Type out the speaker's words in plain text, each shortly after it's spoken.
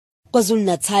KwaZulu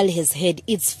Natal has had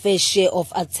its fair share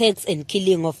of attacks and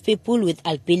killing of people with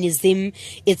albinism.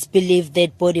 It's believed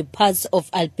that body parts of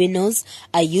albinos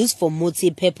are used for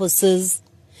multi-purposes.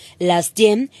 Last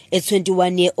year, a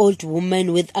 21-year-old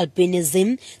woman with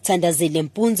albinism, Thandazile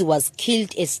Mpunzi, was killed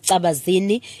at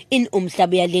Cabazini in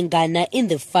Umhlabuyalingana in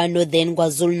the Fano, then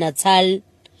KwaZulu Natal.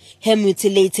 Her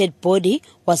mutilated body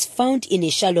was found in a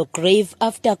shallow grave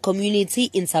after community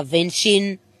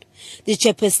intervention. The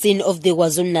chairperson of the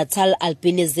KwaZulu Natal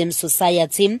Albinism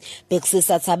Society,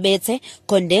 Beksisa Tabete,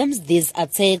 condemns these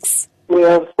attacks. We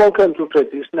have spoken to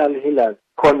traditional healers,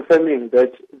 confirming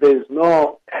that there is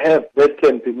no herb that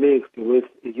can be mixed with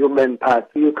human parts.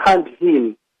 You can't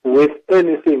heal with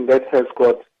anything that has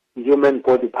got human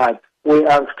body parts. We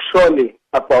are surely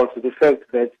about the fact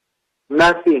that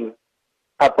nothing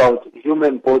about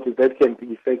human body that can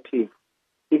be effective.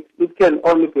 It can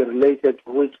only be related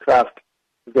to witchcraft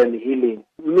than healing.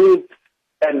 Myths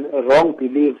and wrong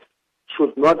beliefs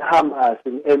should not harm us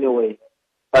in any way,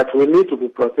 but we need to be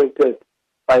protected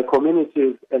by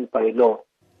communities and by law.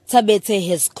 Tabete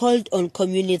has called on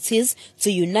communities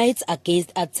to unite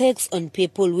against attacks on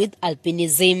people with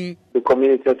albinism. The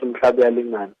community at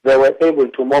Umhlabuyalingana, they were able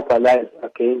to mobilize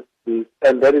against this,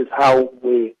 and that is how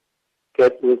we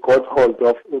got hold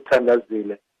of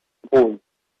Thandazile Mpunzi.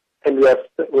 And we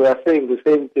are saying the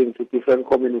same thing to different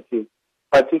communities,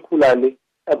 particularly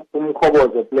at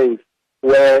Mkhoboza place,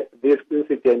 where this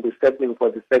incident is happening for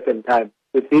the second time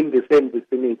within the same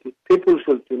vicinity. People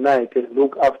should unite and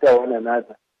look after one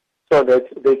another so that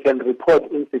they can report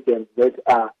incidents that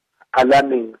are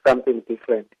alarming something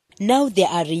different. Now there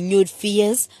are renewed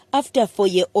fears after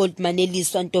 4-year-old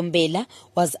Maneliswa Ntombela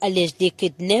was allegedly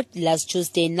kidnapped last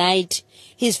Tuesday night.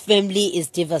 His family is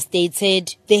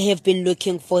devastated. They have been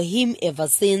looking for him ever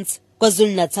since.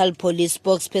 KwaZulu Natal police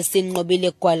spokesperson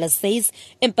Nqobile Gwala says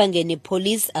eMpangeni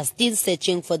police are still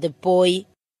searching for the boy.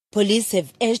 Police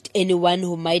have urged anyone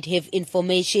who might have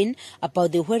information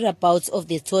about the whereabouts of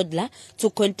the toddler to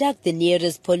contact the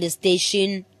nearest police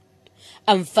station.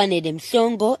 I'm Fanele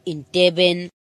Mhlongo in Durban.